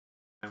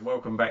and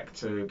welcome back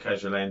to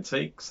Casual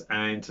Antiques,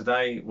 and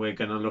today we're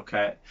going to look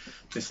at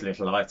this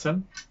little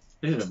item.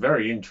 This is a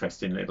very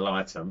interesting little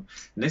item,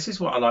 and this is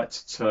what I like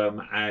to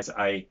term as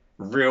a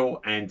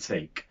real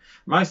antique.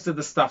 Most of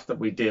the stuff that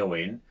we deal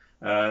in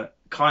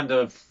kind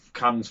of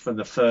comes from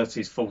the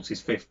 30s,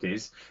 40s,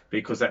 50s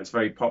because that's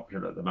very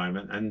popular at the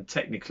moment, and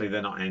technically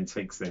they're not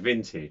antiques, they're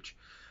vintage.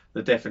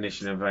 The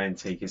definition of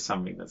antique is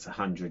something that's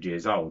 100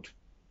 years old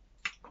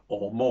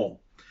or more.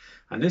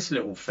 And this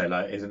little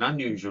fella is an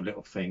unusual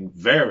little thing,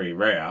 very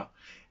rare.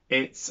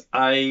 It's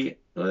a,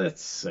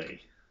 let's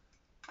see,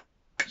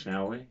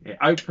 shall we? It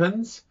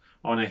opens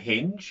on a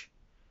hinge,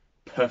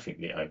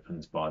 perfectly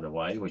opens by the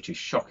way, which is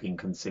shocking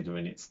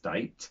considering its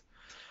date.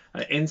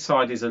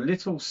 Inside is a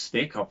little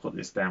stick. I'll put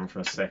this down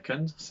for a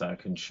second so I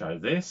can show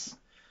this.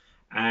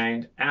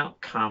 And out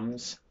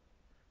comes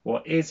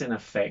what is in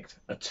effect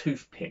a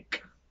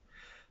toothpick.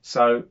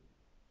 So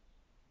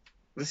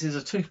this is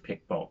a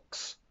toothpick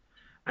box.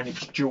 And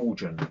it's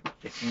Georgian.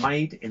 It's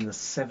made in the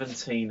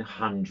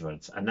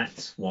 1700s, and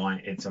that's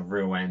why it's a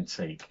real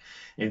antique.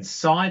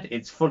 Inside,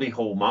 it's fully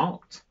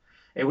hallmarked.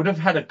 It would have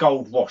had a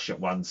gold wash at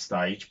one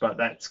stage, but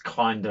that's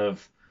kind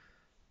of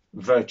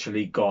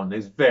virtually gone.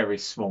 There's very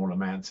small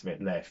amounts of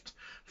it left.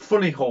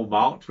 Fully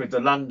hallmarked with the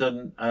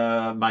London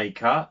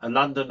maker, a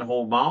London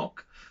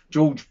hallmark,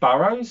 George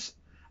Burroughs,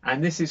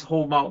 and this is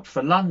hallmarked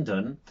for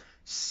London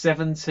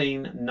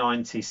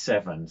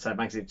 1797, so it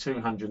makes it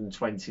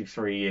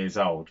 223 years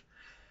old.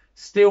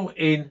 Still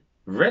in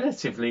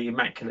relatively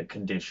immaculate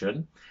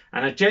condition,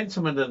 and a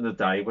gentleman in the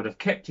day would have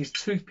kept his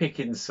toothpick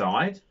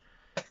inside,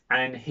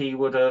 and he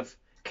would have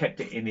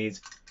kept it in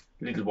his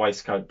little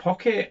waistcoat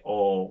pocket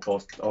or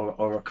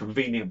a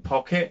convenient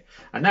pocket,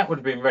 and that would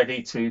have been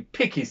ready to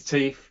pick his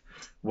teeth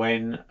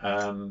when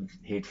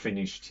he'd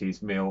finished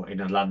his meal in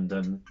a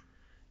London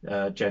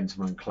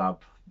gentleman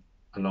club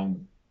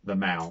along the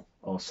Mall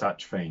or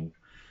such thing.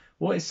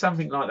 What is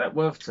something like that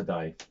worth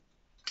today?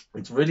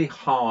 It's really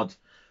hard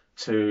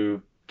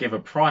to give a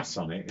price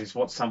on it. Is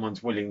what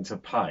someone's willing to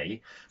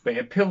pay, but it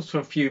appeals to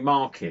a few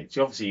markets.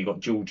 Obviously you've got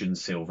Georgian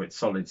silver, it's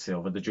solid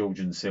silver, the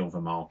Georgian silver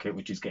market,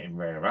 which is getting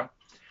rarer.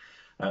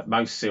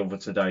 Most silver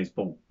today is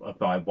bought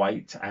by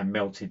weight and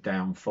melted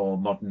down for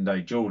modern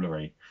day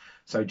jewellery,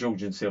 so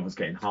Georgian silver is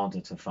getting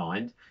harder to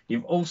find.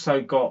 You've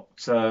also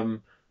got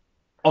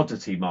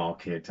oddity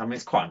market. I mean,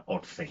 it's quite an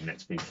odd thing,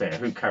 let's be fair.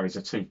 Who carries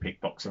a toothpick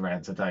box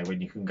around today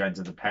when you can go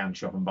into the pound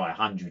shop and buy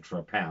 100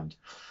 for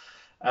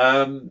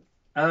 £1?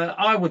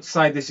 I would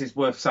say this is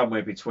worth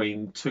somewhere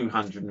between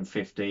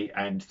 £250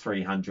 and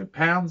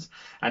 £300,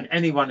 and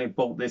anyone who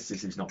bought this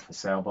is not for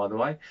sale by the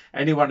way,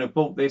 anyone who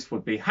bought this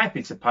would be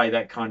happy to pay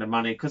that kind of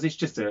money because it's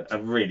just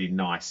a really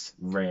nice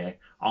rare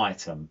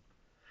item.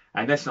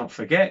 And let's not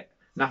forget,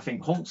 nothing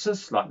haunts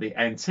us like the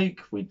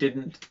antique we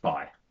didn't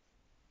buy.